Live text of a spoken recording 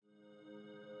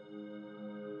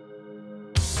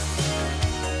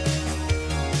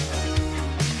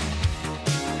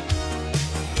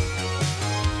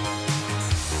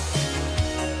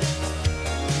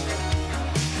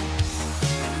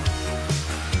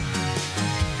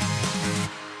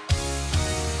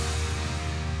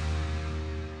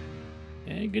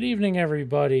Good evening,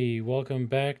 everybody. Welcome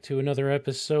back to another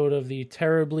episode of the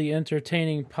Terribly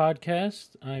Entertaining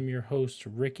Podcast. I'm your host,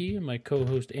 Ricky, and my co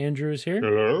host, Andrew, is here.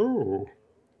 Hello.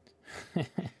 I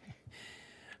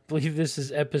believe this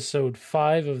is episode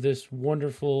 5 of this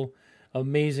wonderful,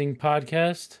 amazing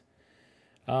podcast.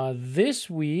 This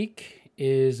week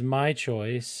is my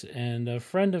choice, and a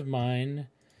friend of mine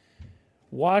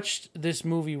watched this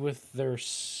movie with their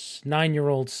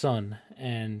 9-year-old son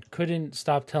and couldn't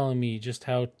stop telling me just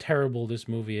how terrible this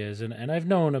movie is. And I've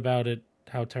known about it,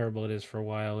 how terrible it is for a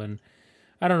while. And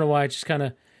I don't know why, it just kind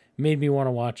of made me want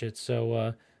to watch it.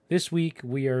 So this week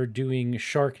we are doing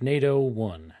Sharknado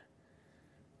 1.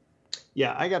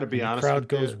 Yeah, I gotta be honest. Crowd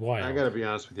goes wild. I gotta be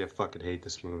honest with you. I fucking hate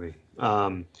this movie.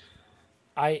 I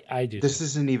do. This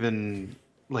isn't even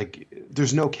like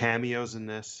there's no cameos in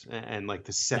this, and like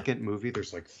the second movie,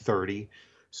 there's like 30.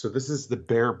 So this is the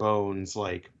bare bones,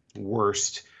 like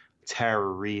worst. Tara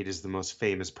Reid is the most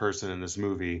famous person in this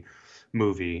movie,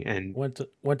 and went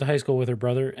to high school with her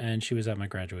brother, and she was at my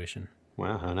graduation.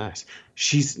 Wow, how nice.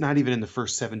 She's not even in the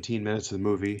first 17 minutes of the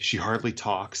movie. She hardly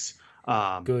talks.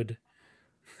 Good.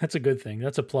 That's a good thing.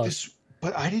 That's a plus.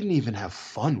 But I didn't even have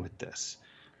fun with this.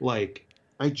 Like,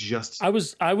 I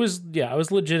was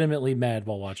legitimately mad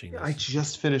while watching this. I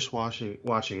just finished watching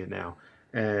it now,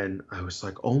 and I was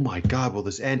like, oh my God, will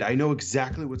this end? I know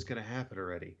exactly what's going to happen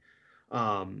already.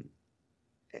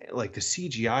 Like the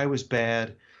CGI was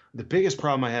bad. The biggest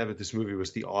problem I had with this movie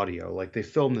was the audio. Like they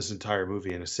filmed this entire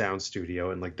movie in a sound studio,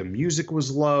 and like the music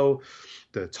was low,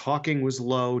 the talking was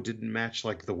low, didn't match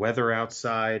like the weather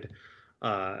outside.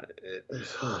 Oh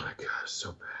my God,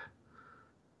 so bad.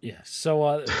 Yeah.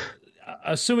 So,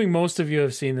 assuming most of you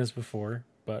have seen this before,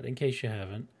 but in case you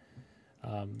haven't,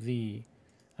 I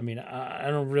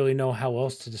don't really know how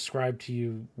else to describe to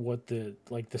you what the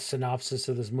synopsis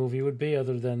of this movie would be,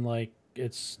 other than like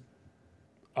it's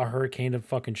a hurricane of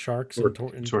fucking sharks in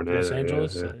Los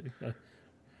Angeles. Yeah.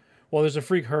 Well, there's a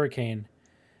freak hurricane,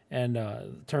 and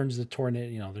turns the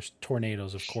tornado. There's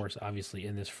tornadoes, of course, obviously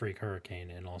in this freak hurricane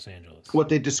in Los Angeles. What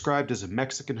they described as a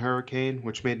Mexican hurricane,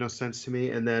 which made no sense to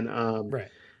me, and then right.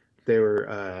 They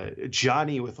were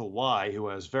Johnny with a Y, who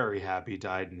I was very happy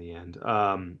died in the end.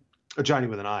 Johnny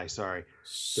with an I, sorry.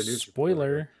 The news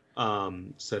spoiler.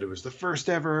 Said it was the first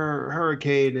ever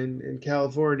hurricane in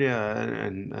California,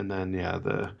 and then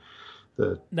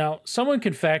the. Now someone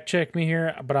can fact check me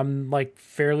here, but I'm like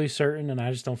fairly certain, and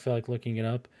I just don't feel like looking it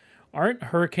up. Aren't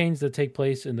hurricanes that take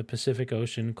place in the Pacific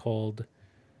Ocean called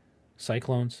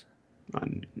cyclones?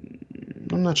 I'm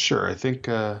not sure. I think.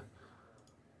 I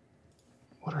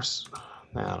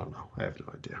don't know. I have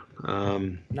no idea.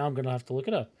 Now I'm gonna have to look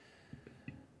it up.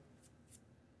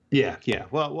 Yeah.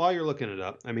 Well, while you're looking it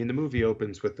up, I mean, the movie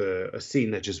opens with a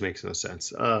scene that just makes no sense.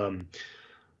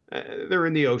 They're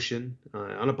in the ocean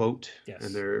on a boat, yes.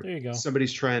 And there you go.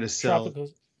 Somebody's trying to sell. Go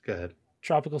ahead.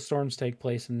 Tropical storms take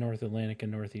place in North Atlantic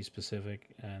and Northeast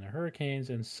Pacific, and hurricanes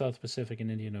in South Pacific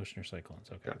and Indian Ocean are cyclones.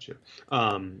 Okay. Gotcha.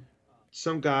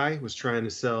 Some guy was trying to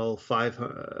sell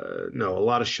a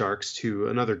lot of sharks to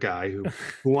another guy who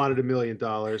wanted $1 million.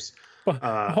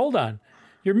 Hold on.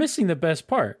 You're missing the best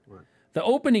part. What? The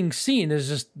opening scene is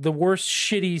just the worst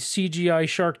shitty CGI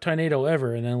shark tornado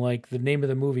ever, and then like the name of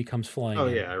the movie comes flying. Oh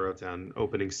yeah, I wrote down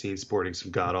opening scene sporting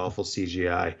some god awful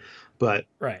CGI, but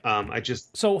right.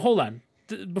 So hold on,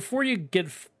 before you get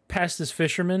past this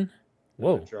fisherman,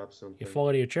 whoa, you fall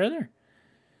out of your chair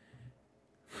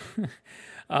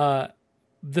there.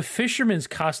 The fisherman's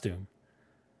costume.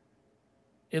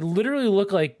 It literally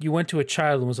looked like you went to a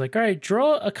child and was like, all right,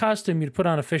 draw a costume you'd put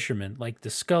on a fisherman. Like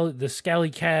the scally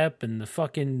cap and the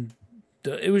fucking...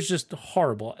 it was just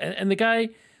horrible. And the guy,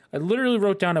 I literally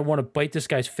wrote down, I want to bite this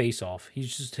guy's face off.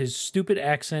 He's just, his stupid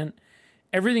accent,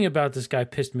 everything about this guy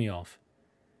pissed me off.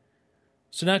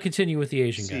 So now continue with the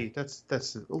Asian guy.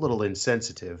 That's a little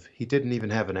insensitive. He didn't even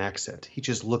have an accent. He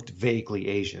just looked vaguely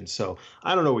Asian. So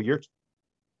I don't know what you're...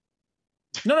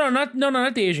 No,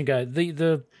 not the Asian guy.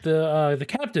 The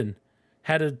captain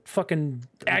had a fucking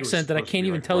accent that I can't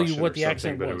even tell you what the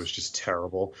accent was. But it was just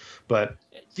terrible. But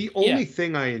the only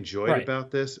thing I enjoyed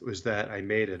about this was that I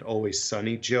made an Always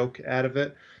Sunny joke out of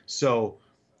it. So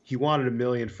he wanted $1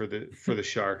 million for the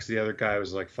sharks. The other guy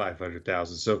was like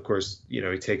 500,000. So of course, he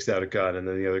takes out a gun, and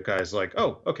then the other guy's like,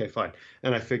 "Oh, okay, fine."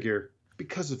 And I figure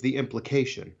because of the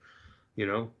implication,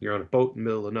 you're on a boat in the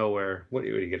middle of nowhere. What are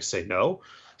you going to say? No.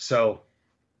 So.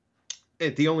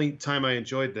 The only time I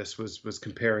enjoyed this was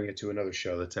comparing it to another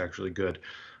show that's actually good,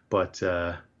 but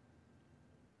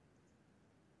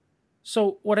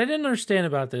so what I didn't understand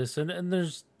about this, and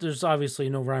there's obviously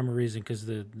no rhyme or reason because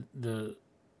the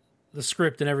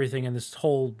script and everything in this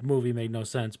whole movie made no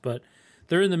sense, but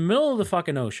They're in the middle of the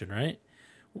fucking ocean, right?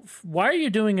 Why are you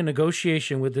doing a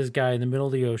negotiation with this guy in the middle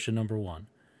of the ocean, number one?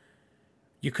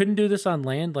 You couldn't do this on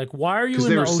land? Like, why are you in the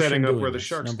ocean? Because they were setting up where the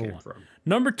sharks came from.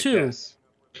 Number two. Yes.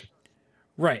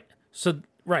 Right. So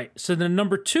then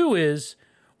number two is,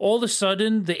 all of a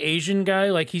sudden, the Asian guy,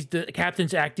 like the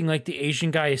captain's acting like the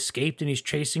Asian guy escaped and he's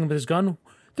chasing him with his gun.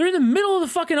 They're in the middle of the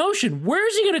fucking ocean. Where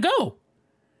is he going to go?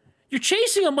 You're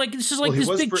chasing him like this is like this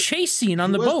big chase scene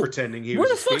on the boat. Pretending he was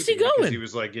Where the fuck's he going? He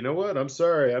was like, you know what? I'm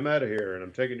sorry. I'm out of here and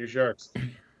I'm taking your sharks.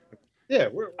 Yeah.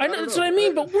 I know, that's what I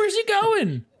mean, but where's he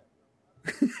going?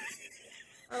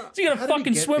 Is he going to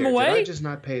fucking swim away? Did I just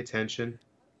not pay attention?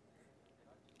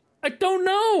 I don't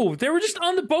know. They were just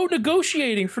on the boat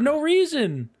negotiating for no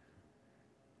reason.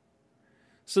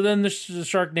 So then the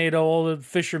Sharknado, all the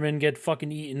fishermen get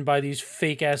fucking eaten by these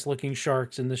fake ass looking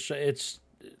sharks, and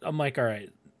I'm like, all right,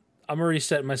 I'm already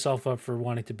setting myself up for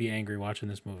wanting to be angry watching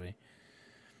this movie.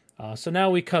 So now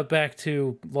we cut back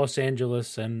to Los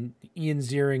Angeles and Ian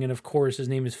Ziering, and of course his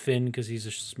name is Finn because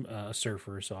he's a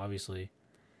surfer. So obviously,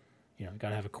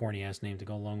 gotta have a corny ass name to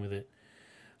go along with it.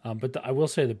 But I will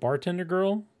say the bartender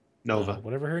girl, Nova,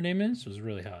 whatever her name is, was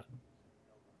really hot.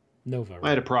 Nova. Right? I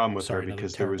had a problem with her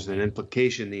because there was an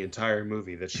implication the entire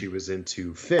movie that she was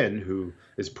into Finn, who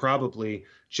is probably,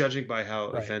 judging by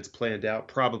how events planned out,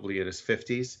 probably in his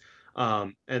 50s.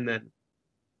 And then...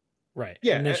 Right.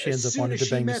 Yeah. And then she ends up wanting to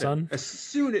bang the son. As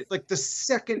soon as, the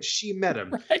second she met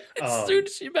him. Right. As soon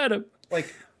as she met him.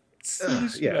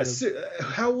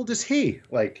 How old is he?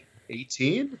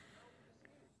 18?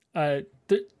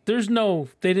 There's no...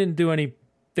 They didn't do any...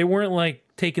 They weren't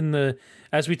taking the,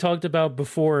 as we talked about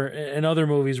before in other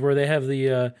movies where they have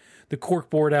the cork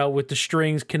board out with the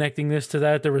strings connecting this to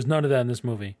that. There was none of that in this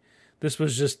movie. This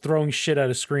was just throwing shit at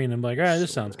a screen. I'm like, all right,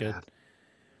 this sounds good.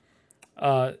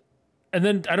 And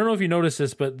then I don't know if you noticed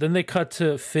this, but then they cut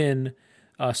to Finn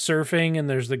surfing, and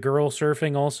there's the girl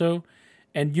surfing also,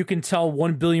 and you can tell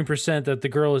 1,000,000,000% that the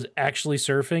girl is actually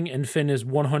surfing, and Finn is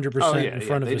 100% in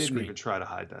front of the screen. They didn't even try to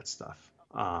hide that stuff.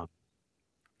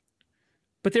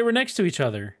 But they were next to each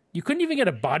other. You couldn't even get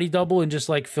a body double and just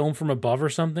film from above or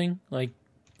something. Then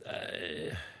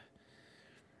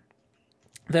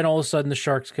all of a sudden the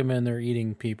sharks come in, they're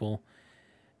eating people.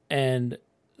 And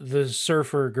the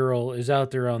surfer girl is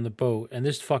out there on the boat, and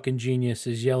this fucking genius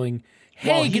is yelling,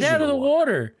 "Hey, get out of the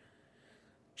water."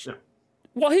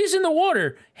 While he's in the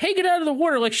water, hey, get out of the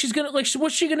water. She's gonna,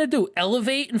 what's she gonna do?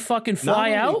 Elevate and fucking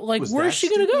fly out? Where's she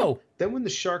gonna go? Then when the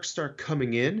sharks start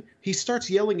coming in, he starts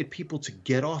yelling at people to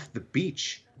get off the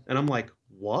beach. And I'm like,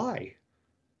 why?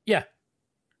 Yeah.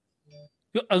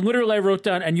 I wrote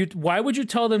down, why would you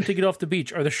tell them to get off the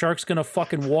beach? Are the sharks gonna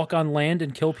fucking walk on land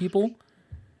and kill people?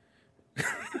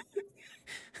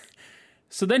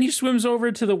 So then he swims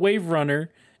over to the wave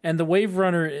runner, and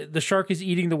the shark is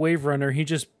eating the wave runner. He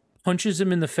just punches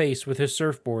him in the face with his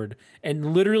surfboard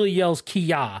and literally yells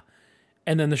 "Kia,"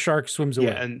 and then the shark swims away.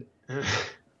 Yeah, and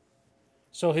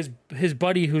so his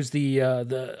buddy, who's the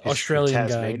Australian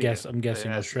guy, I'm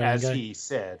guessing Australian as guy. He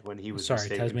said when he was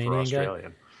Tasmanian for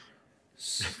Australian.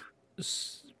 Guy.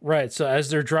 Right. So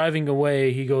as they're driving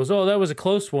away, he goes, "Oh, that was a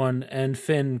close one." And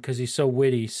Finn, because he's so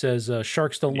witty, says,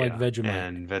 "Sharks don't like Vegemite."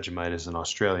 And Vegemite is an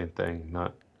Australian thing,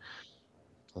 not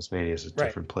Tasmania is a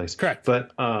different place. Correct.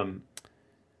 But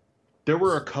there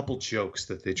were a couple jokes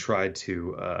that they tried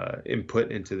to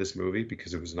input into this movie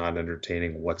because it was not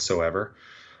entertaining whatsoever.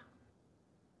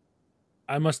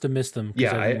 I must have missed them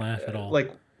because I didn't laugh at all.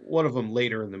 One of them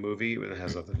later in the movie, it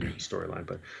has nothing to do with the storyline,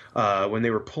 but when they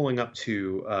were pulling up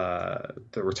to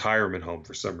the retirement home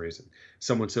for some reason,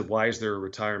 someone said, "Why is there a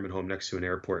retirement home next to an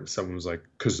airport?" And someone was like,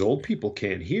 "'Cause old people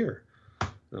can't hear." And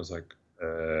I was like,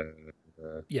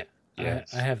 yeah,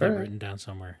 I have that written down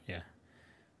somewhere. Yeah.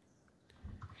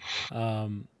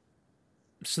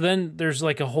 So then there's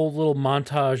a whole little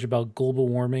montage about global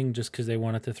warming just because they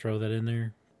wanted to throw that in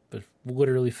there, but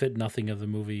literally fit nothing of the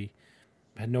movie.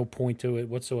 Had no point to it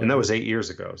whatsoever. And that was 8 years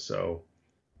ago, so.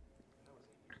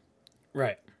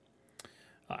 Right.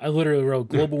 I literally wrote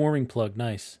global warming plug.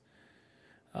 Nice.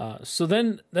 So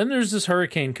then there's this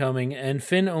hurricane coming, and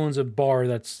Finn owns a bar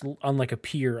that's on a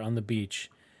pier on the beach,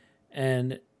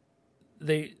 and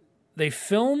they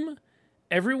film.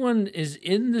 Everyone is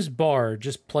in this bar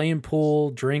just playing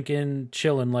pool, drinking,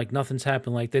 chilling, like nothing's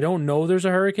happened. They don't know there's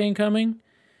a hurricane coming.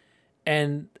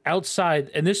 And outside,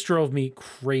 and this drove me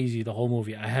crazy the whole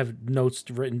movie. I have notes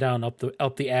written down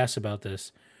up the ass about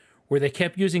this, where they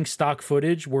kept using stock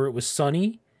footage where it was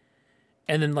sunny,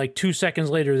 and then 2 seconds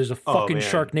later there's a fucking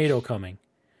Sharknado coming,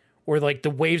 or like the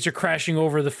waves are crashing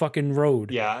over the fucking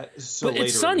road. Yeah, so but later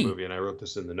it's sunny. in the movie, and I wrote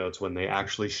this in the notes, when they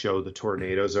actually show the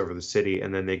tornadoes over the city,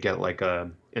 and then they get like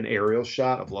an aerial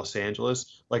shot of Los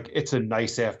Angeles. Like, it's a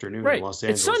nice afternoon in Los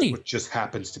Angeles, it's sunny. which just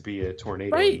happens to be a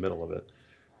tornado in the middle of it.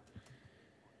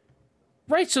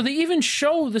 Right, so they even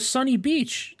show the sunny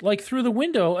beach like through the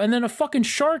window, and then a fucking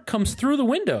shark comes through the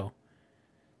window.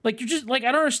 Like, you're just like,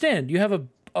 I don't understand. You have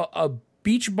a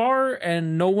beach bar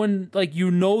and no one, like,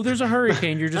 there's a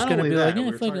hurricane. You're just gonna be like,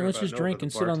 yeah, fucking let's just drink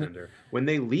and sit on the. When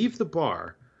they leave the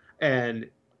bar, and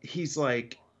he's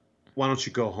like, "Why don't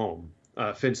you go home?"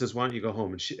 Finn says, "Why don't you go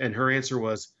home?" And her answer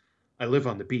was, "I live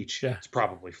on the beach. Yeah. It's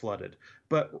probably flooded."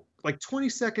 But like 20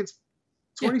 seconds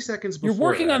before you're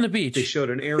working on the beach. They showed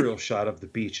an aerial shot of the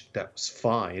beach that was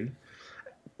fine.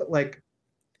 But like,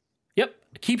 yep,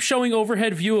 keep showing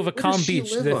overhead view of a calm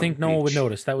beach. I think no one would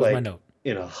notice. That was like, my note.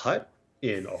 In a hut,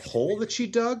 in a hole that she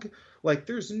dug. Like,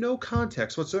 there's no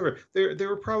context whatsoever. They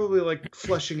were probably like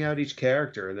fleshing out each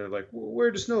character, and they're like, well, "Where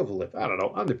does Nova live?" I don't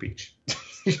know, on the beach.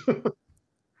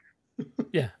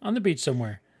 Yeah, on the beach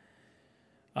somewhere.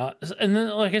 And then,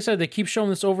 like I said, they keep showing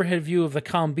this overhead view of the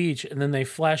calm beach, and then they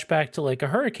flash back to like a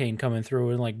hurricane coming through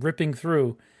and like ripping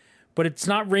through, but it's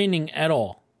not raining at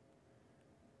all.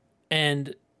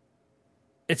 And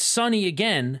it's sunny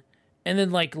again, and then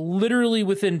like literally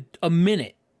within a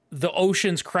minute, the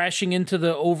ocean's crashing into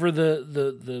over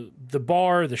the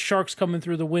bar, the sharks coming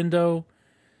through the window.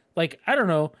 Like, I don't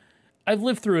know. I've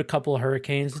lived through a couple of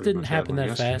hurricanes. It didn't happen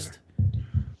that fast.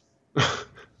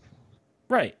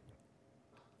 Right.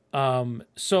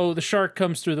 So the shark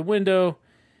comes through the window,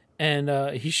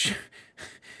 and he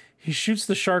shoots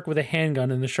the shark with a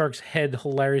handgun, and the shark's head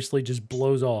hilariously just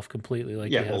blows off completely.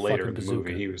 Like, yeah, well, later in the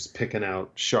movie, he was picking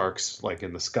out sharks like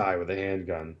in the sky with a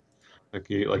handgun, like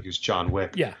he was John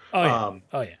Wick. Yeah. Oh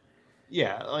yeah.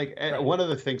 Yeah, like, right. One of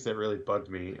the things that really bugged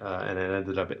me, and it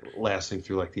ended up lasting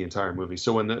through like the entire movie.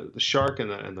 So when the shark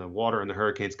and the water and the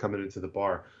hurricanes coming into the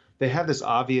bar, they have this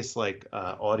obvious like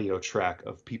audio track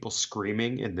of people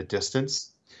screaming in the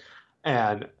distance,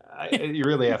 and you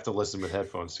really have to listen with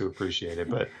headphones to appreciate it.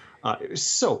 But it was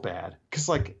so bad because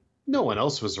like no one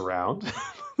else was around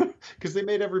because they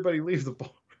made everybody leave the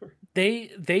bar. They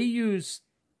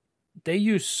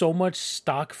use so much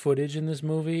stock footage in this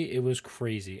movie. It was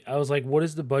crazy. I was like, what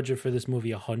is the budget for this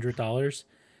movie? $100?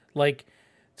 Like,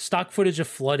 stock footage of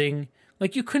flooding.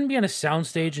 Like, you couldn't be on a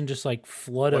soundstage and just like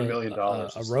flood $1 million a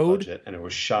road, budget, and it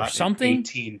was shot in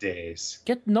 18 days.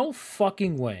 Get no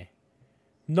fucking way.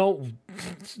 No,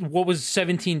 what was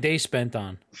 17 days spent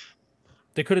on?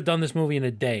 They could have done this movie in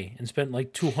a day and spent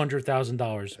like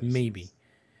 $200,000 maybe.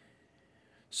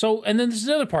 So, and then this is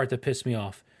the other part that pissed me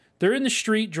off. They're in the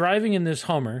street driving in this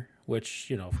Hummer, which,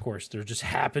 you know, of course, there just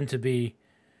happened to be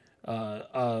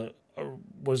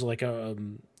was like a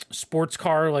sports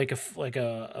car, like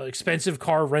a expensive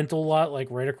car rental lot, like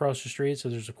right across the street. So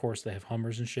there's, of course, they have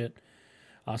Hummers and shit.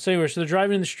 So anyway, so they're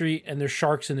driving in the street, and there's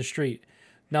sharks in the street.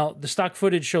 Now, the stock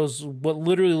footage shows what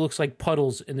literally looks like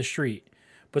puddles in the street,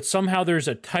 but somehow there's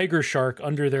a tiger shark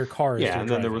under their car. Yeah, and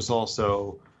then there was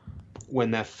also,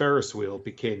 when that Ferris wheel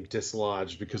became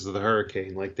dislodged because of the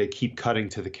hurricane, like, they keep cutting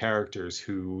to the characters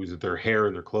whose their hair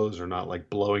and their clothes are not like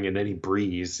blowing in any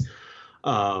breeze.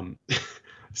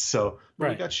 So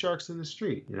we got sharks in the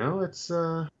street, you know, it's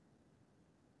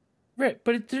right,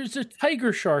 but there's a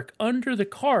tiger shark under the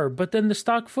car, but then the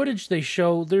stock footage they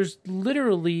show, there's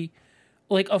literally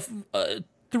like a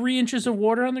 3 inches of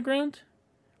water on the ground.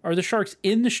 Are the sharks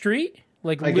in the street?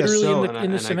 Like, literally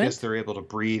in the cement? I guess they're able to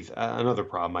breathe. Another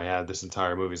problem I had this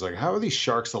entire movie is, like, how are these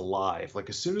sharks alive? Like,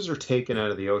 as soon as they're taken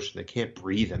out of the ocean, they can't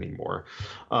breathe anymore.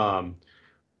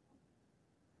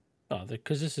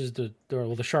 Because this is the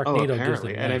Sharknado gives them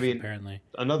life, and I mean, apparently.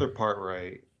 Another part where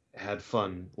I had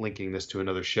fun linking this to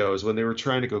another show is when they were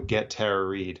trying to go get Tara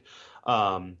Reid.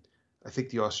 I think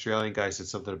the Australian guy said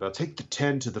something about take the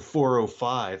 10 to the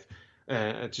 405.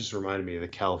 And it just reminded me of the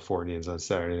Californians on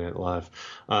Saturday Night Live.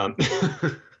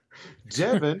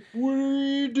 Devin, what are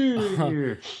you doing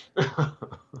here?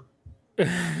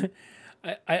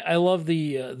 I love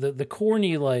the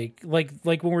corny like when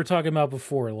we were talking about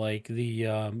before, like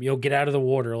the get out of the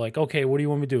water. Like, okay, what do you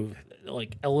want me to do?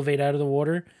 Like, elevate out of the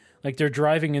water? Like, they're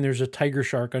driving and there's a tiger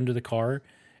shark under the car,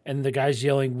 and the guy's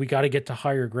yelling, "We got to get to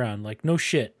higher ground." Like, no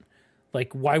shit.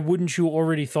 Like, why wouldn't you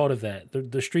already thought of that?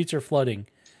 The streets are flooding.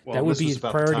 Well, that would be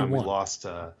priority one. We lost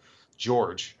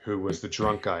George, who was the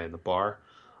drunk guy in the bar,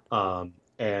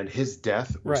 and his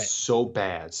death was so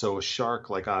bad. So a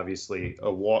shark, like, obviously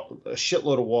a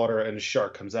shitload of water, and a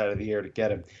shark comes out of the air to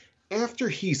get him. After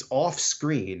he's off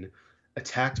screen,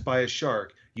 attacked by a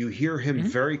shark, you hear him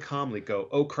very calmly go,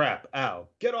 "Oh crap, ow,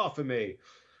 get off of me."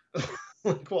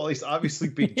 Like, while he's obviously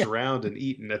being drowned and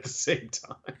eaten at the same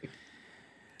time.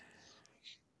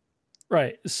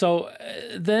 Right. So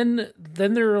then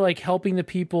they're like helping the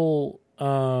people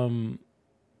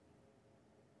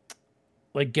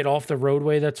like get off the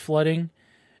roadway that's flooding,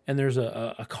 and there's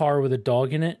a car with a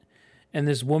dog in it, and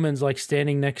this woman's like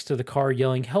standing next to the car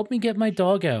yelling, "Help me get my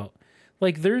dog out."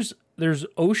 Like there's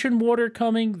ocean water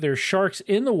coming, there's sharks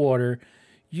in the water.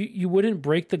 You wouldn't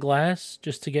break the glass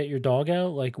just to get your dog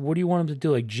out? Like, what do you want him to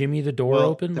do? Like, jimmy the door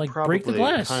open? Like, break the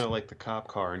glass. Kind of like the cop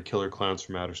car in Killer Clowns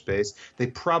from Outer Space. They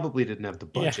probably didn't have the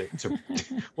budget to.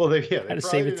 Well, they had to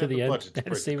save it to the end. Had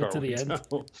to save it to the end.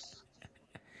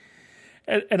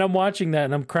 And I'm watching that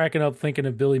and I'm cracking up thinking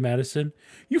of Billy Madison.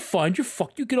 You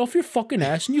get off your fucking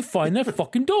ass and you find that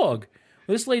fucking dog.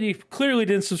 Well, this lady clearly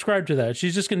didn't subscribe to that.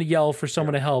 She's just going to yell for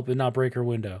someone to help and not break her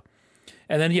window.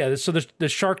 And then, so the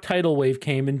shark tidal wave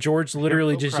came, and George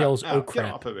literally just yells, "Oh crap!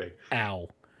 Get off of me. Ow!"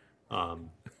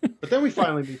 But then we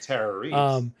finally meet Tara Reid.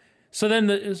 So then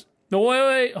no,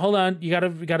 wait, hold on. You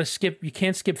gotta skip. You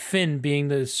can't skip Finn being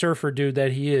the surfer dude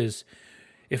that he is.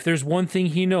 If there's one thing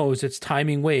he knows, it's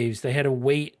timing waves. They had to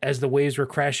wait as the waves were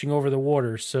crashing over the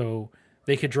water so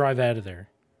they could drive out of there.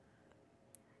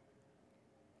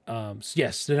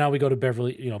 So now we go to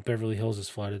Beverly. Beverly Hills is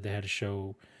flooded. They had to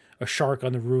show a shark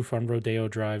on the roof on Rodeo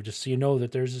Drive, just so you know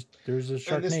that there's a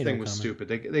Sharknado. And this thing was coming. stupid.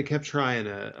 They kept trying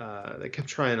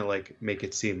to like make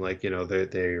it seem like they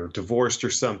are divorced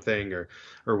or something or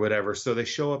whatever. So they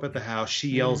show up at the house. She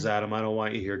yells at him, "I don't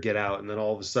want you here. Get out!" And then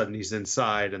all of a sudden he's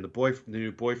inside, and the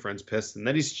new boyfriend's pissed, and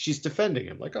then she's defending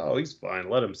him like, "Oh, he's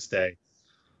fine. Let him stay."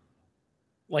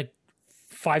 Like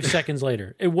 5 seconds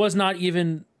later, it was not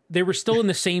even. They were still in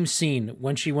the same scene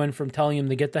when she went from telling him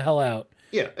to get the hell out.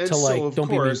 Yeah, and so of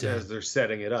course, as they're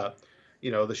setting it up,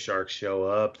 the sharks show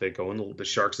up. They go in the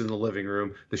shark's in the living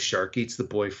room. The shark eats the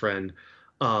boyfriend.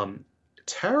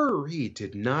 Tara Reid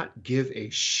did not give a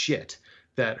shit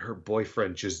that her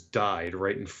boyfriend just died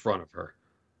right in front of her.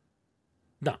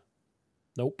 No,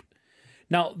 nope.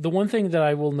 Now, the one thing that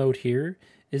I will note here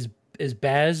is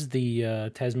Baz, the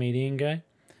Tasmanian guy.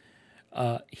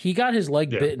 He got his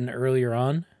leg bitten earlier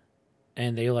on,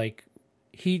 and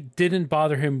he didn't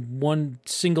bother him one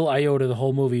single iota the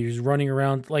whole movie. He was running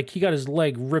around like he got his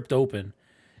leg ripped open,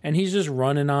 and he's just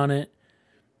running on it,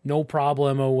 no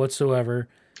problemo whatsoever.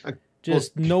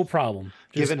 No problem.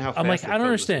 Given how fast I'm like, I don't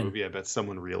understand. Movie, I bet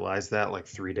someone realized that like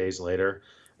 3 days later,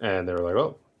 and they were like,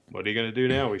 "Oh, what are you gonna do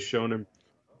now?" We've shown him.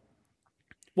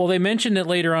 Well, they mentioned it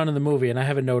later on in the movie, and I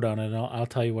have a note on it. And I'll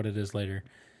tell you what it is later.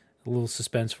 A little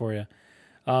suspense for you.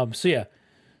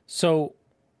 So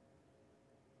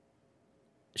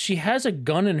she has a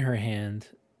gun in her hand,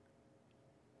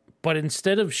 but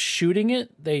instead of shooting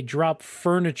it, they drop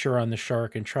furniture on the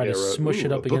shark and try to smush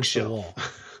it up against the wall.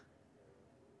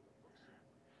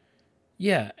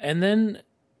 Yeah, and then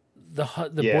the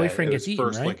boyfriend gets eaten,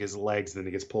 first, right? Like his legs, then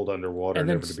he gets pulled underwater,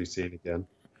 never to be seen again.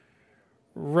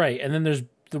 Right, and then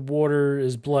the water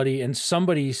is bloody, and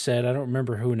somebody said, I don't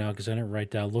remember who now because I didn't write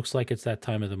down. Looks like it's that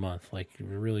time of the month. Like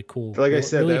really cool. Like I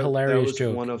said, really that hilarious was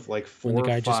joke. One of like 4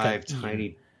 or 5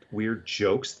 tiny weird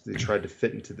jokes they tried to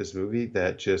fit into this movie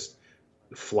that just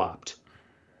flopped.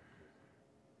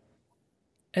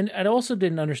 And I also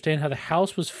didn't understand how the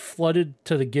house was flooded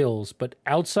to the gills, but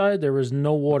outside there was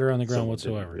no water on the ground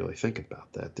whatsoever. Didn't really think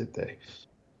about that, did they?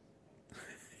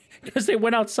 Because they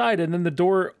went outside, and then the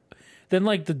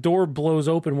door blows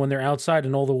open when they're outside,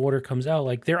 and all the water comes out.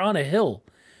 Like they're on a hill.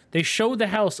 They showed the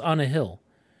house on a hill.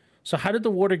 So how did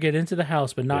the water get into the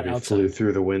house but not outside? It flew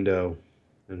through the window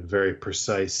in a very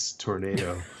precise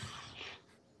tornado.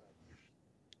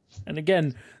 And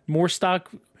again, more stock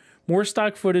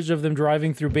footage of them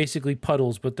driving through basically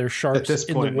puddles, but they're sharks At this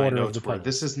point, in the water my of notes the puddle. were,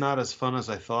 this is not as fun as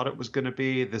I thought it was going to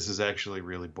be. This is actually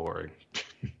really boring.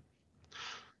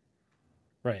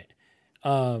 Right.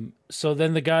 So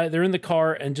then they're in the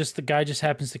car, and the guy just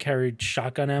happens to carry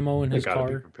shotgun ammo in his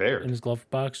car, in his glove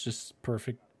box, just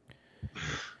perfect.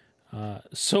 And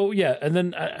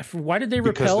then why did they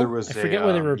repel? I forget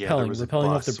why they were repelling.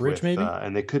 Repelling off the bridge, maybe?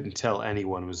 And they couldn't tell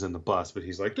anyone was in the bus, but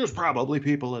he's like, there's probably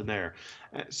people in there.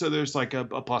 So there's like a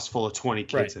bus full of 20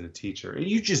 kids and a teacher. And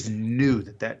you just knew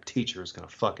that teacher was going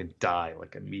to fucking die,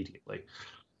 like, immediately.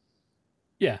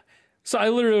 Yeah. So I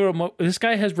literally wrote, this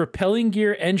guy has repelling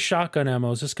gear and shotgun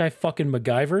ammo. Is this guy fucking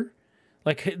MacGyver?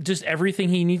 Like, just everything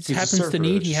he needs happens to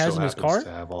need, he has in his car?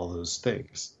 To have all those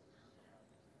things.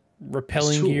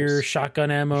 Repelling gear,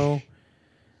 shotgun ammo.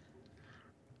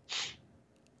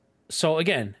 So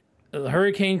again, the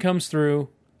hurricane comes through.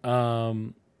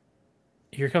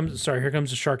 Here comes the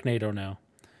Sharknado now.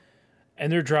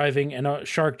 and they're driving, and a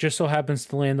shark just so happens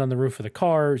to land on the roof of the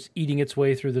car, is eating its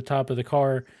way through the top of the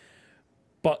car.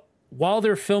 But while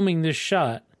they're filming this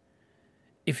shot,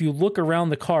 if you look around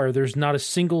the car, there's not a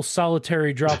single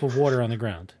solitary drop of water on the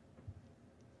ground.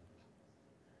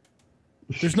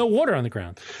 There's no water on the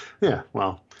ground. Yeah,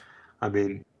 well, I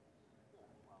mean...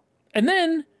 And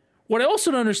then, what I also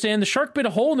don't understand, the shark bit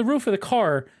a hole in the roof of the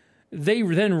car. They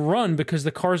then run because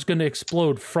the car's going to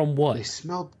explode from what? They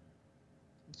smelled...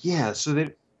 Yeah, so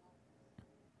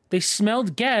they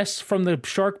smelled gas from the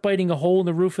shark biting a hole in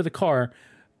the roof of the car.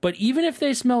 But even if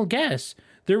they smelled gas,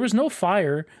 there was no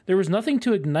fire. There was nothing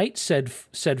to ignite said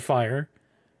fire.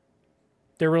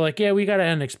 They were like, yeah, we got to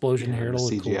add an explosion here. It'll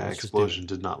look cool. CGI explosion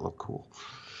did not look cool.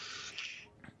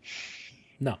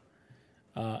 No.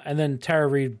 And then Tara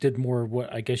Reid did more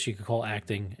what I guess you could call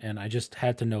acting. And I just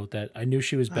had to note that I knew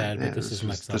she was bad, but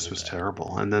this was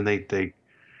terrible. And then they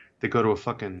go to a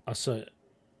fucking... So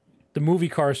the movie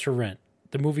Cars for Rent.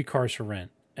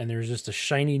 And there's just a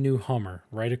shiny new Hummer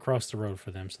right across the road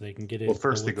for them so they can get it. Well,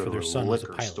 first they go to a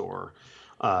liquor store,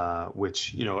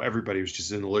 which, everybody was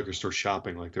just in the liquor store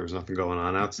shopping like there was nothing going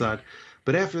on outside.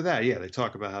 But after that, yeah, they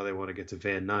talk about how they want to get to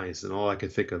Van Nuys, and all I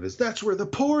could think of is, that's where the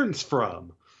porn's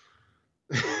from.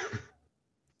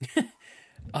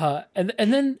 And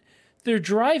then they're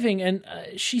driving, and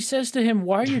she says to him,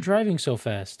 why are you driving so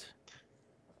fast?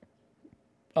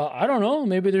 I don't know.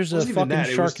 Maybe there's a fucking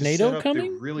Sharknado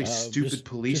coming. Really stupid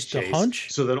police chase.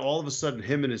 Hunch. So then all of a sudden,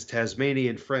 him and his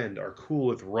Tasmanian friend are cool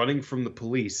with running from the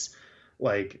police,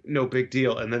 like no big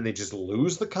deal. And then they just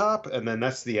lose the cop, and then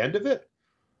that's the end of it.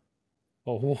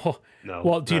 Oh no.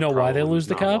 Well, do you know why they lose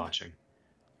the cop? Watching.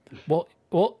 Well,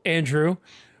 Andrew,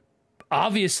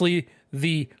 obviously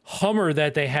the Hummer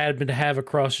that they had been to have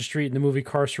across the street in the movie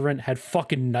Cars for Rent had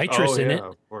fucking nitrous in it.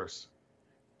 Of course.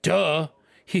 Duh.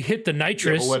 He hit the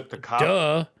nitrous.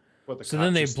 Duh. So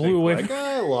then they blew away. Like,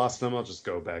 I lost them. I'll just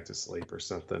go back to sleep or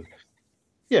something.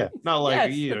 Yeah, not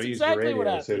like use exactly the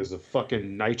radio and say there's a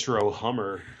fucking nitro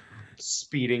Hummer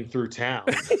speeding through town.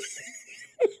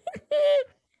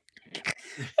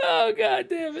 Oh god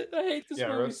damn it! I hate this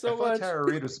movie so much. Tara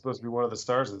Reid was supposed to be one of the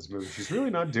stars of this movie. She's really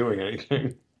not doing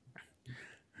anything.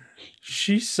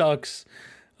 She sucks.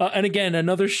 And again,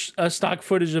 another stock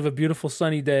footage of a beautiful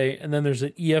sunny day, and then there's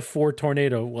an EF4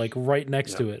 tornado like right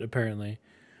next to it, apparently.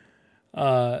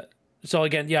 So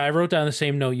again, I wrote down the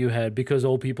same note you had because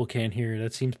old people can't hear.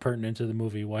 That seems pertinent to the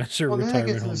movie. Why is there a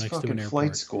retirement home next to an airport?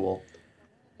 Flight school,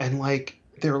 and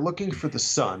they're looking for the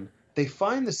sun. They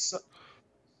find the sun.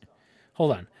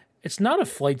 Hold on. It's not a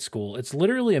flight school. It's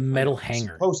literally a metal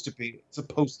hangar. It's supposed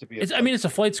to be. It's a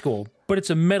flight school, but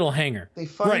it's a metal hangar. They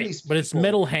find these people, but it's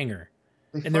metal hangar.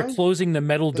 They're closing the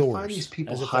metal doors. They find these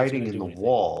people hiding in the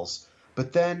walls,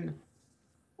 but then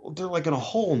they're like in a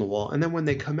hole in the wall. And then when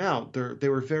they come out, they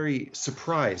were very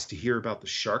surprised to hear about the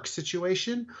shark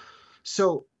situation.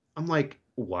 So I'm like,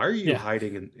 why are you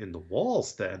hiding in the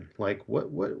walls then? Like,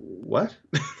 what? Well,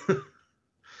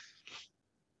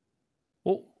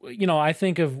 I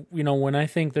think of, when I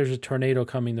think there's a tornado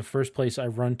coming, the first place I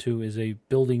run to is a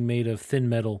building made of thin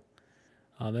metal.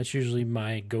 That's usually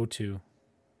my go-to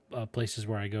places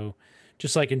where I go.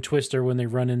 Just like in Twister when they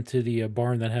run into the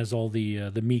barn that has all the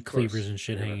meat cleavers and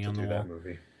shit hanging on the wall. That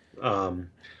movie.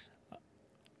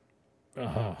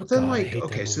 But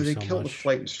then so they killed the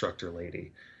flight instructor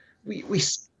lady. We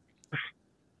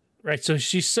right. So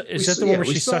is that the one where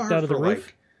she sucked out of the roof?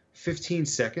 Like 15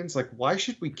 seconds. Like, why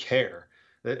should we care?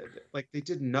 Like, they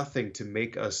did nothing to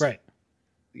make us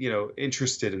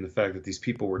interested in the fact that these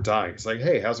people were dying. It's like,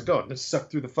 hey, how's it going? Let's suck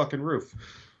through the fucking roof.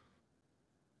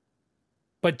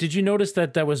 But did you notice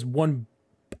that was one?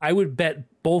 I would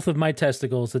bet both of my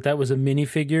testicles that was a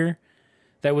minifigure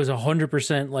that was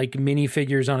 100% like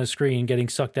minifigures on a screen getting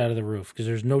sucked out of the roof, because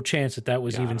there's no chance that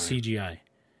was even CGI.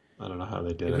 I don't know how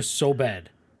they did it. It was so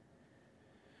bad.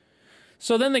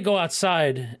 So then they go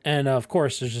outside, and of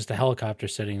course there's just a helicopter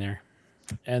sitting there,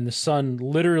 and the son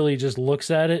literally just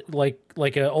looks at it like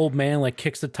an old man, like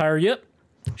kicks the tire. Yep,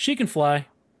 she can fly.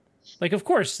 Like, of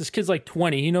course, this kid's like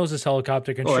 20. He knows this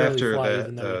helicopter can surely fly.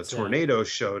 After the tornado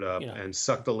showed up and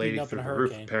sucked the lady through the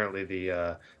roof, apparently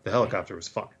the helicopter was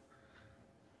fine.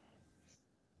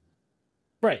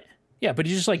 Right. Yeah, but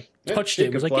he just touched it.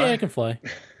 It was like, I can fly.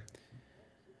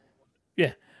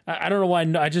 Yeah. I don't know why.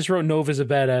 I just wrote Nova's a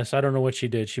badass. I don't know what she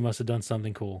did. She must have done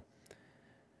something cool.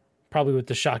 Probably with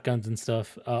the shotguns and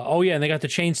stuff. And they got the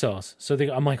chainsaws. So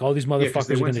I'm like, all these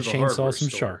motherfuckers are going to chainsaw some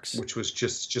sharks. Which was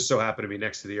just so happened to be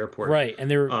next to the airport. Right.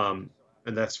 And they're... and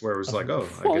And that's where it was like, oh,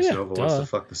 I guess Nova wants to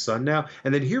fuck the sun now.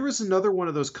 And then here was another one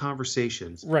of those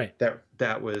conversations, right?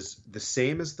 That was the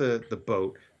same as the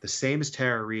boat, the same as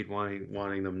Tara Reid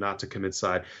wanting them not to come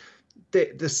inside.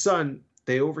 The sun,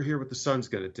 they overhear what the sun's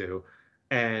gonna do,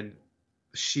 and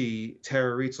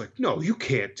Tara Reid's like, no, you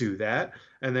can't do that.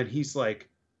 And then he's like,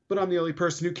 but I'm the only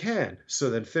person who can. So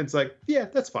then Finn's like, yeah,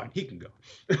 that's fine, he can go.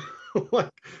 Like,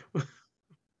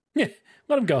 yeah,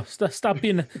 let him go. Stop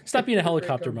being a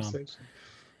helicopter mom.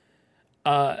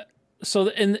 So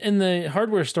in the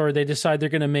hardware store, they decide they're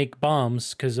going to make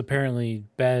bombs because apparently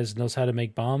Baz knows how to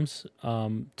make bombs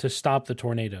to stop the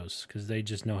tornadoes because they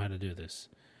just know how to do this.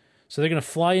 So they're going to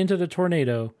fly into the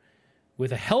tornado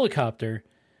with a helicopter,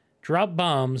 drop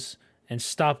bombs, and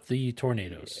stop the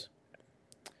tornadoes.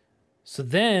 So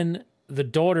then the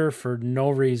daughter, for no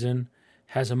reason,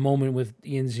 has a moment with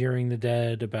Ian Ziering the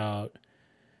Dead about,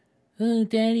 oh,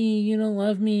 Daddy, you don't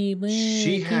love me.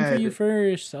 I came for you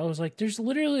first. I was like, there's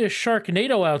literally a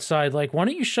Sharknado outside. Like, why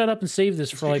don't you shut up and save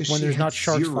this for like when there's not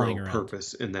sharks flying around? Zero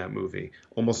purpose in that movie.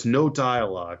 Almost no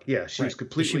dialogue. Yeah, she was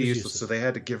completely useless, so they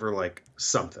had to give her like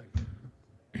something.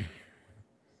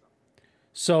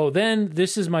 So then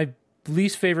this is my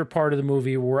least favorite part of the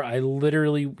movie where I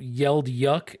literally yelled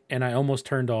yuck and I almost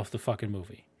turned off the fucking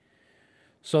movie.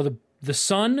 So the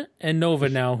son and Nova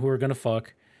now, who are going to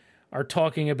fuck, are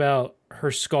talking about her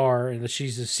scar and that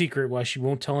she's a secret why she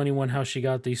won't tell anyone how she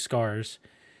got these scars.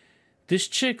 This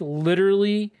chick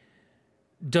literally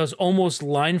does almost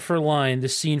line for line the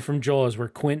scene from Jaws where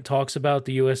Quint talks about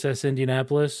the USS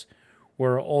Indianapolis,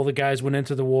 where all the guys went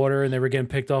into the water and they were getting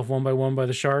picked off one by one by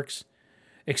the sharks.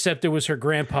 Except it was her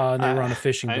grandpa and they were on a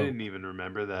fishing boat. I didn't even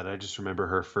remember that. I just remember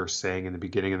her first saying in the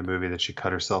beginning of the movie that she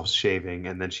cut herself shaving,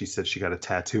 and then she said she got a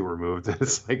tattoo removed. And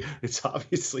it's like, it's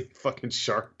obviously a fucking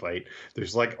shark bite.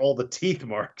 There's like all the teeth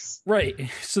marks.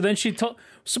 Right. So then she told,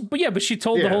 but she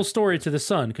told the whole story to the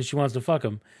son because she wants to fuck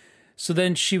him. So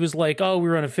then she was like, oh, we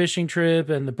were on a fishing trip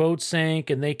and the boat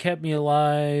sank and they kept me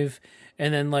alive.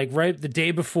 And then like right the day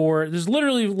before, there's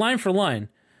literally line for line.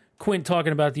 Quint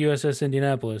talking about the USS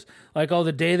Indianapolis. Like, oh,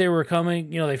 the day they were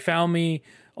coming, they found me.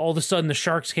 All of a sudden, the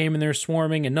sharks came and they're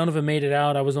swarming, and none of them made it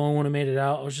out. I was the only one who made it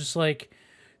out. I was just like,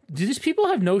 do these people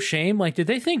have no shame? Like, did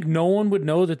they think no one would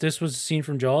know that this was a scene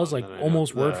from Jaws? Like,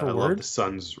 almost word for word? I love the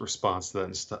son's response to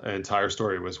that entire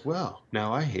story was, well,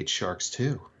 now I hate sharks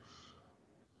too.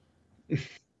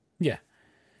 Yeah.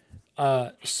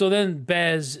 So then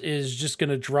Baz is just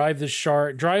going to drive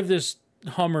this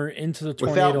Hummer into the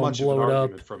tornado and blow it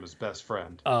up from his best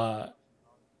friend.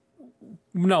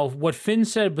 No, what Finn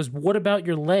said was, what about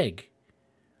your leg?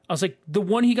 I was like, the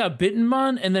one he got bitten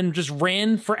on and then just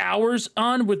ran for hours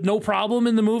on with no problem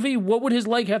in the movie? What would his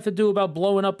leg have to do about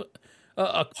blowing up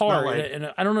a car?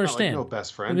 And I don't understand. No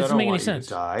best friend. It doesn't make any sense.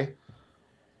 Die.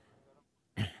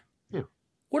 Yeah.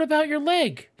 What about your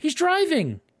leg? He's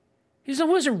driving. He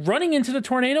wasn't running into the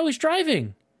tornado. He's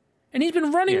driving. And he's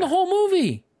been running the whole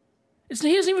movie.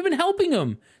 He hasn't even been helping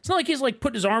him. It's not like he's like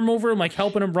putting his arm over him, like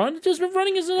helping him run. He's just been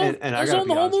running his own the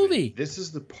whole movie. This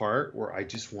is the part where I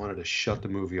just wanted to shut the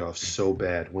movie off so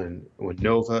bad when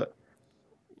Nova,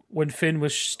 when Finn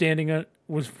was standing under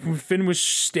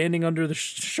the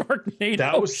Sharknado.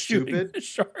 That was stupid.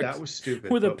 That was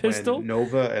stupid. With a pistol. When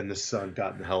Nova and the son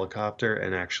got in the helicopter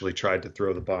and actually tried to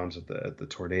throw the bombs at the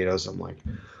tornadoes, I'm like,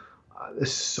 this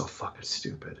is so fucking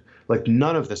stupid. Like,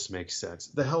 none of this makes sense.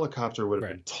 The helicopter would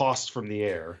have been tossed from the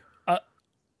air.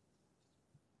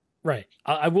 Right.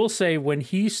 I will say, when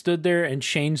he stood there and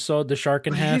chainsawed the shark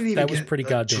in half, that was pretty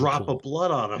goddamn cool. Drop of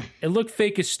blood on him. It looked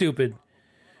fake as stupid.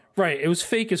 Right. It was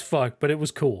fake as fuck, but it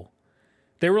was cool.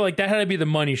 They were like, that had to be the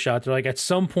money shot. They're like, at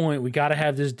some point, we got to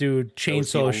have this dude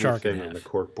chainsaw a shark in half. On the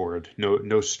cork board.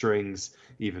 No strings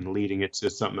even leading it to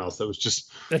something else. That was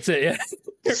just... That's it, yeah.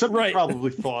 Somebody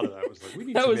probably thought of that. Was like, we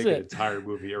need to make an entire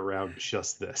movie around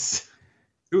just this.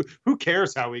 Who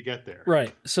cares how we get there?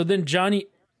 Right. So then Johnny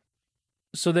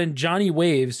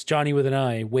Waves, Johnny with an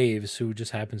I, Waves, who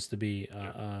just happens to be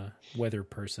a weather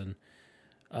person,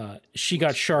 she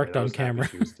got sharked on camera.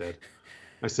 She was dead.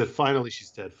 I said, finally she's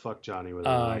dead. Fuck Johnny with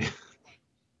an I.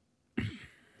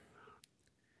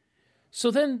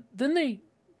 So then they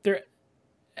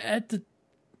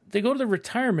go to the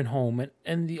retirement home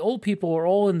and the old people are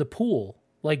all in the pool,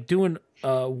 like doing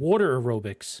water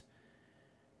aerobics.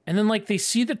 And then, like, they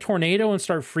see the tornado and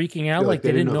start freaking out, like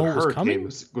they didn't know it was coming.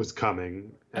 Was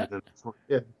coming, and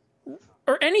then,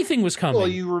 or anything was coming. Well,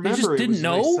 you remember they just didn't was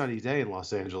know. A nice sunny day in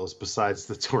Los Angeles, besides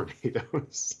the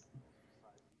tornadoes.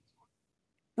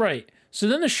 Right. So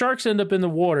then the sharks end up in the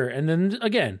water, and then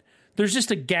again, there's just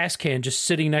a gas can just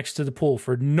sitting next to the pool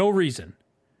for no reason.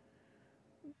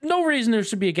 no reason there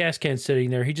should be a gas can sitting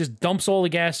there. He just dumps all the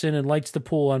gas in and lights the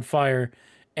pool on fire.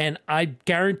 And I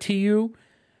guarantee you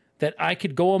that I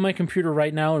could go on my computer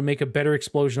right now and make a better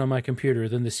explosion on my computer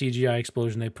than the CGI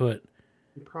explosion they put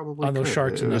on those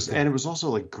sharks. And it was also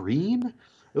like green.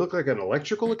 It looked like an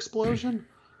electrical explosion.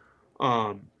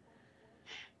 I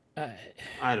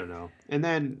don't know. And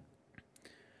then...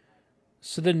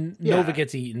 So then Nova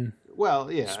gets eaten.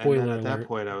 Well, yeah. Spoiler and then at alert. that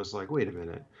point, I was like, wait a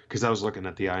minute. Because I was looking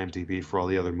at the IMDb for all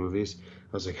the other movies.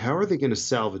 I was like, how are they going to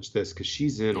salvage this? Because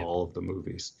she's in all of the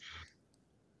movies.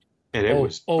 And it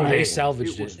was they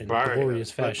salvaged it in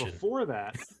glorious fashion. But before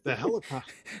that, the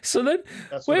helicopter... So then...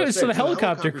 Wait, so the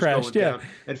helicopter crashed, yeah. Down,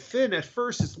 and Finn, at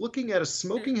first, is looking at a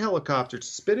smoking helicopter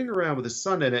spinning around with his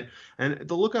son in it. And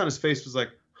the look on his face was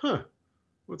like, huh,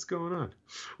 what's going on?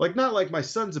 Like, not like my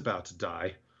son's about to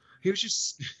die. He was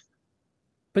just...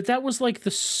 But that was like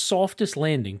the softest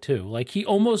landing too. Like he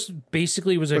almost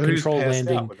basically was a controlled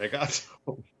landing. Out when they got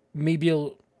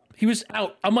Maybe he was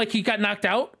out. I'm like, he got knocked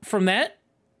out from that.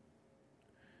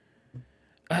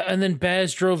 And then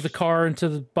Baz drove the car into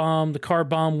the bomb. The car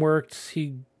bomb worked.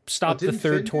 He stopped the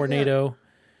third tornado.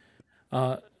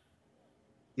 Yeah,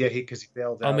 because he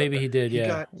bailed out. Oh, maybe he did.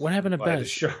 Yeah. What happened to Baz?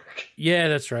 Shark. Yeah,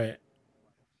 that's right.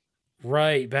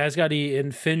 Right. Baz got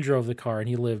eaten. Finn drove the car and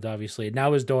he lived, obviously.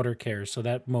 Now his daughter cares. So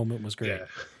that moment was great.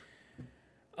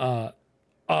 Yeah.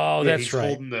 That's he's right.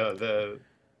 Holding the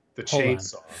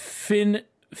chainsaw.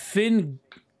 Finn,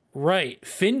 right.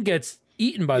 Finn gets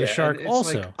eaten by the shark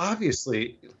also. Like,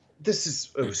 obviously,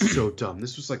 it was so dumb.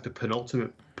 This was like the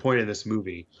penultimate point in this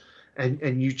movie.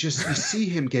 And you see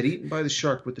him get eaten by the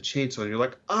shark with the chainsaw. And you're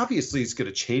like, obviously he's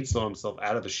going to chainsaw himself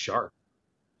out of the shark.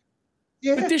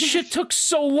 Yeah. But this shit took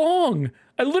so long.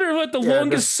 I literally had the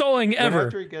longest sawing ever.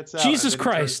 After he gets out, Jesus and then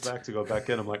Christ! He turns back to go back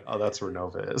in. I'm like, oh, that's where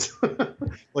Nova is.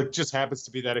 Like, just happens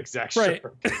to be that exact right.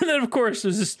 shark. And then of course,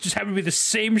 this just happened to be the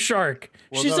same shark.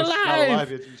 Well, She's alive.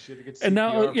 alive. She gets CPR and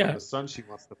now, from the son she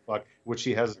wants to fuck, which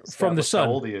she hasn't from the son.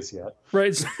 How old he is yet?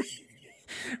 Right.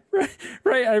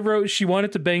 Right. I wrote she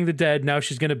wanted to bang the dead. Now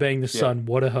she's gonna bang the son.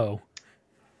 What a hoe.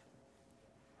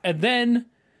 And then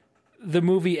the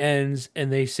movie ends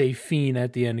and they say fiend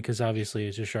at the end because obviously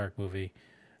it's a shark movie.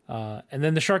 And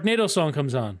then the Sharknado song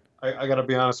comes on. I gotta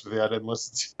be honest with you, I didn't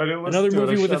listen Another to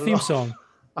movie it. with a theme song.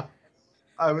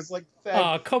 I was like,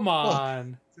 oh, come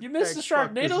on. You missed the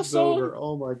Sharknado song? Over.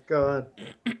 Oh my god.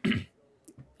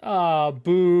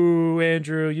 Boo,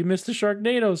 Andrew. You missed the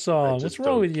Sharknado song. What's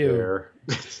wrong with you?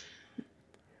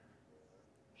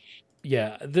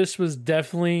 Yeah, this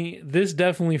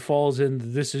definitely falls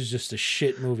in this is just a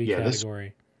shit movie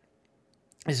category.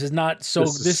 This is not so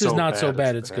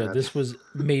bad it's good. This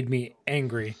made me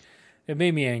angry. It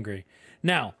made me angry.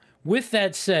 Now, with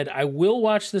that said, I will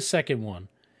watch the second one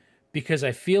because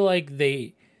I feel like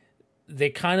they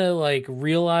kind of like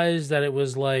realized that it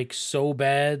was like so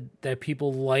bad that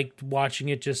people liked watching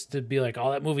it just to be like,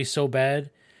 oh, that movie's so bad.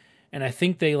 And I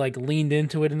think they like leaned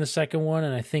into it in the second one,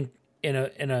 and I think in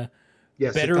a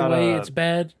better way it's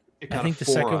bad. I think the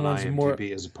second one's more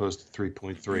as opposed to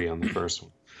 3.3 on the first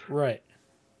one. Right.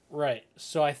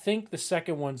 So I think the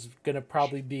second one's gonna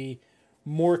probably be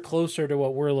more closer to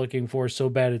what we're looking for. So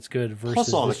bad it's good versus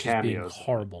plus all this the cameos being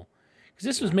horrible. Because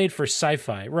this was made for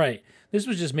Sci-Fi, right? This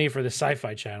was just made for the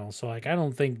Sci-Fi Channel. So like, I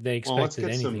don't think they expected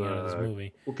anything out of this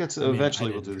movie. We'll get to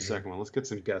eventually. We'll do the second one. Let's get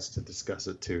some guests to discuss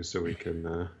it too, so we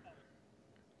can.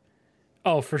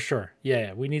 Oh, for sure.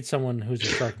 Yeah. We need someone who's a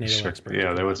Sharknado expert.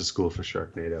 Yeah, they went to school for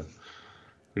Sharknado.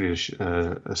 We need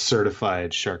a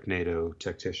certified Sharknado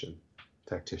tactician.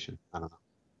 I don't know.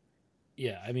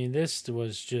 Yeah, I mean, this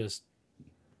was just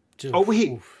oh,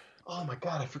 wait. Oof. Oh, my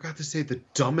God. I forgot to say the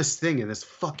dumbest thing in this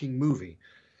fucking movie.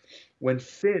 When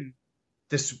Finn...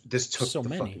 This took so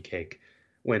the fucking cake.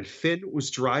 When Finn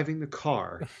was driving the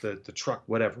car, the truck,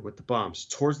 whatever, with the bombs,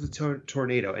 towards the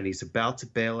tornado, and he's about to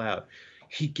bail out,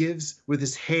 he gives with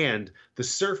his hand the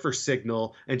surfer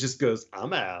signal and just goes,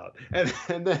 I'm out. And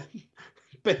then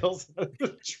bails out of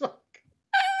the truck.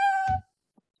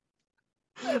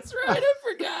 That's right. I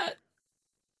forgot.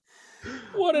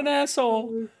 What an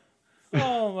asshole.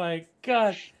 Oh, my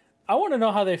God. I want to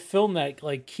know how they filmed that,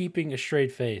 like, keeping a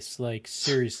straight face. Like,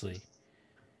 seriously.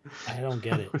 I don't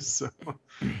get it.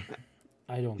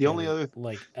 I don't get it,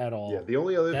 like, at all. Yeah, the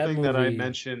only other thing that I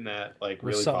mentioned that, like,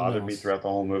 really bothered me throughout the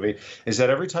whole movie is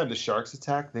that every time the sharks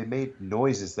attacked, they made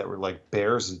noises that were like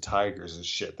bears and tigers and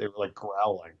shit. They were, like,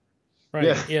 growling.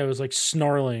 Right. Yeah, it was like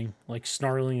snarling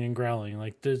and growling.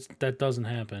 Like, that doesn't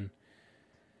happen.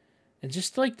 And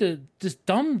just, like, just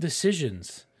dumb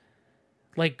decisions.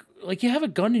 Like you have a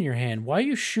gun in your hand. Why are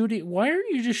you shooting? Why aren't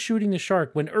you just shooting the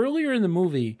shark? When earlier in the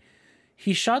movie,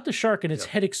 he shot the shark and its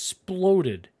head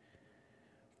exploded.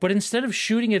 But instead of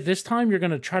shooting it this time, you're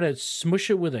going to try to smush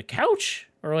it with a couch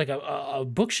or like a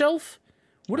bookshelf?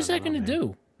 What is that going to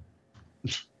do?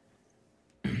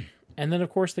 And then, of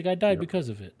course, the guy died because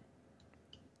of it.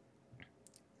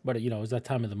 But, it was that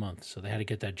time of the month, so they had to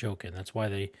get that joke in. That's why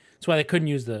they couldn't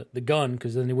use the gun,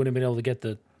 because then they wouldn't have been able to get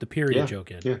the period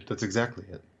joke in. Yeah, that's exactly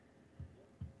it.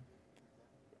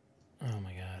 Oh,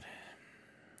 my God.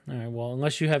 All right, well,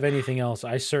 unless you have anything else,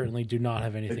 I certainly do not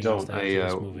have anything else to add to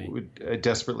this movie. I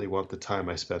desperately want the time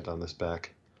I spent on this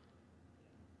back.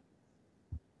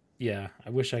 Yeah, I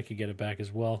wish I could get it back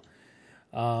as well.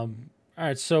 All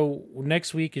right, so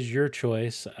next week is your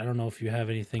choice. I don't know if you have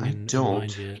anything in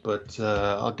mind yet. But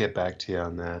I'll get back to you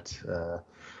on that.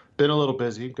 Been a little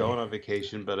busy, going on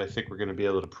vacation, but I think we're going to be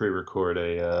able to pre-record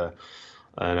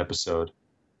an episode.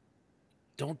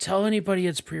 Don't tell anybody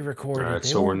it's pre-recorded. All right,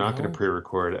 so we're not going to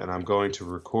pre-record, and I'm going to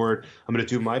record. I'm going to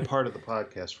do my part of the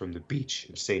podcast from the beach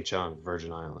in St. John,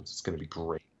 Virgin Islands. It's going to be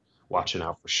great. Watching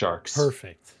out for sharks.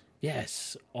 Perfect.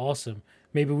 Yes, awesome.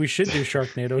 Maybe we should do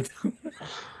Sharknado too.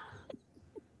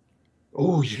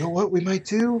 Oh, you know what we might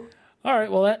do? All right,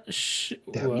 well, that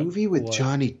movie with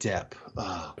Johnny Depp.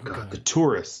 Oh, God, The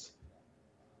Tourist.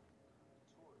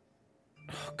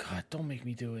 Oh, God, don't make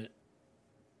me do it.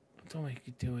 Don't make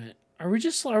me do it. Have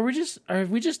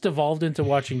we just devolved into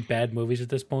watching bad movies at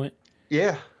this point?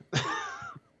 Yeah.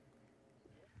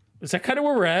 Is that kind of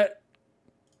where we're at?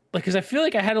 Like, because I feel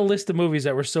like I had a list of movies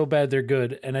that were so bad they're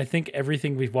good, and I think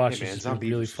everything we've watched is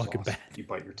really fucking bad. You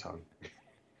bite your tongue.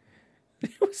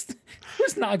 It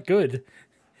was not good.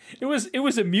 It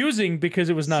was amusing because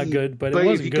it was not good, but it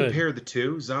wasn't good. If you compare the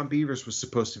two, Zombievers was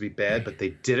supposed to be bad, but they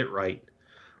did it right.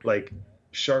 Like,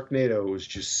 Sharknado was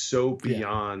just so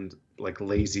beyond like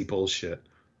lazy bullshit.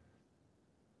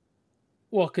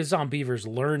 Well, because Zombievers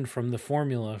learned from the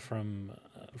formula from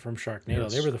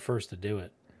Sharknado. They were the first to do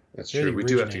it. That's true. We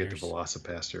do have to get to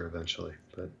Velocipaster eventually,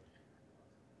 but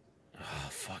oh,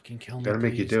 fucking kill me! Gotta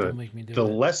make you do it. Make me do the it.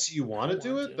 less you want to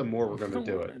do it, the more we're going to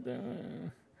do it.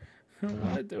 I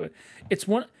want to do it. It's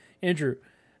one, Andrew.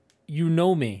 You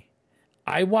know me.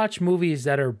 I watch movies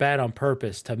that are bad on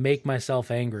purpose to make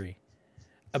myself angry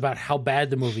about how bad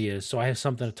the movie is, so I have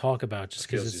something to talk about just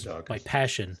because it's my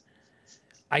passion.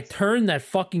 I turn that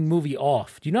fucking movie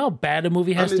off. Do you know how bad a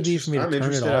movie has to be for me to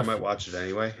turn it off? I might watch it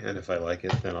anyway, and if I like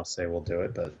it, then I'll say we'll do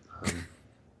it. But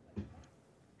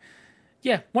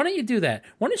yeah, why don't you do that?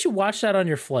 Why don't you watch that on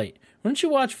your flight? Why don't you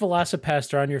watch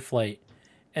Velocipaster on your flight,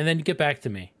 and then get back to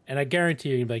me? And I guarantee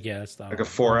you'll be like, yeah, that's not. I got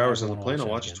 4 hours on the plane. I'll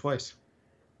watch it twice.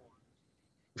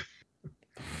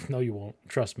 No, you won't.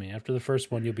 Trust me. After the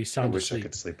first one, you'll be sound asleep. I wish I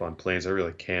could sleep on planes. I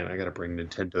really can't. I got to bring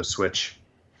Nintendo Switch.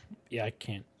 Yeah, I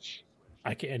can't.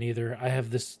 I can't either. I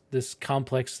have this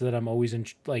complex that I'm always in,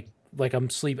 like I'm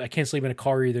sleep. I can't sleep in a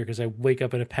car either because I wake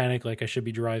up in a panic like I should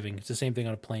be driving. It's the same thing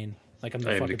on a plane. Like I'm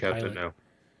the fucking pilot. Now.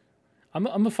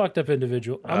 I'm a fucked up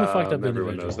individual. I'm a fucked up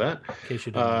everyone individual. Knows that. In case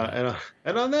you don't know.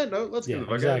 And on that note, let's get the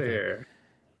fuck out of here.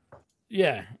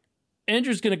 Yeah.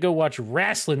 Andrew's going to go watch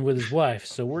wrestling with his wife,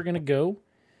 so we're going to go.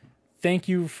 Thank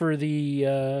you for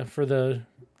the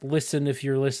listen if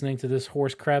you're listening to this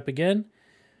horse crap again.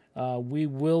 We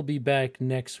will be back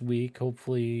next week,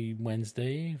 hopefully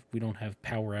Wednesday, if we don't have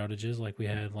power outages like we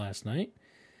had last night.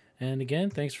 And again,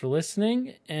 thanks for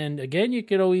listening. And again, you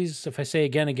could always, if I say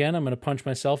again, I'm going to punch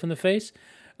myself in the face.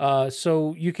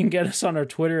 So you can get us on our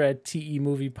Twitter at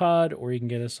TEMoviePod, or you can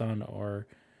get us on our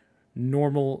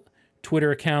normal Twitter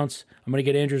accounts. I'm going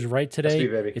to get Andrew's right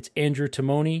today. It's Andrew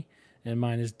Timoni, and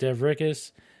mine is Dev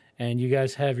Rickus. And you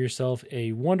guys have yourself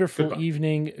a wonderful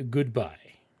evening. Goodbye.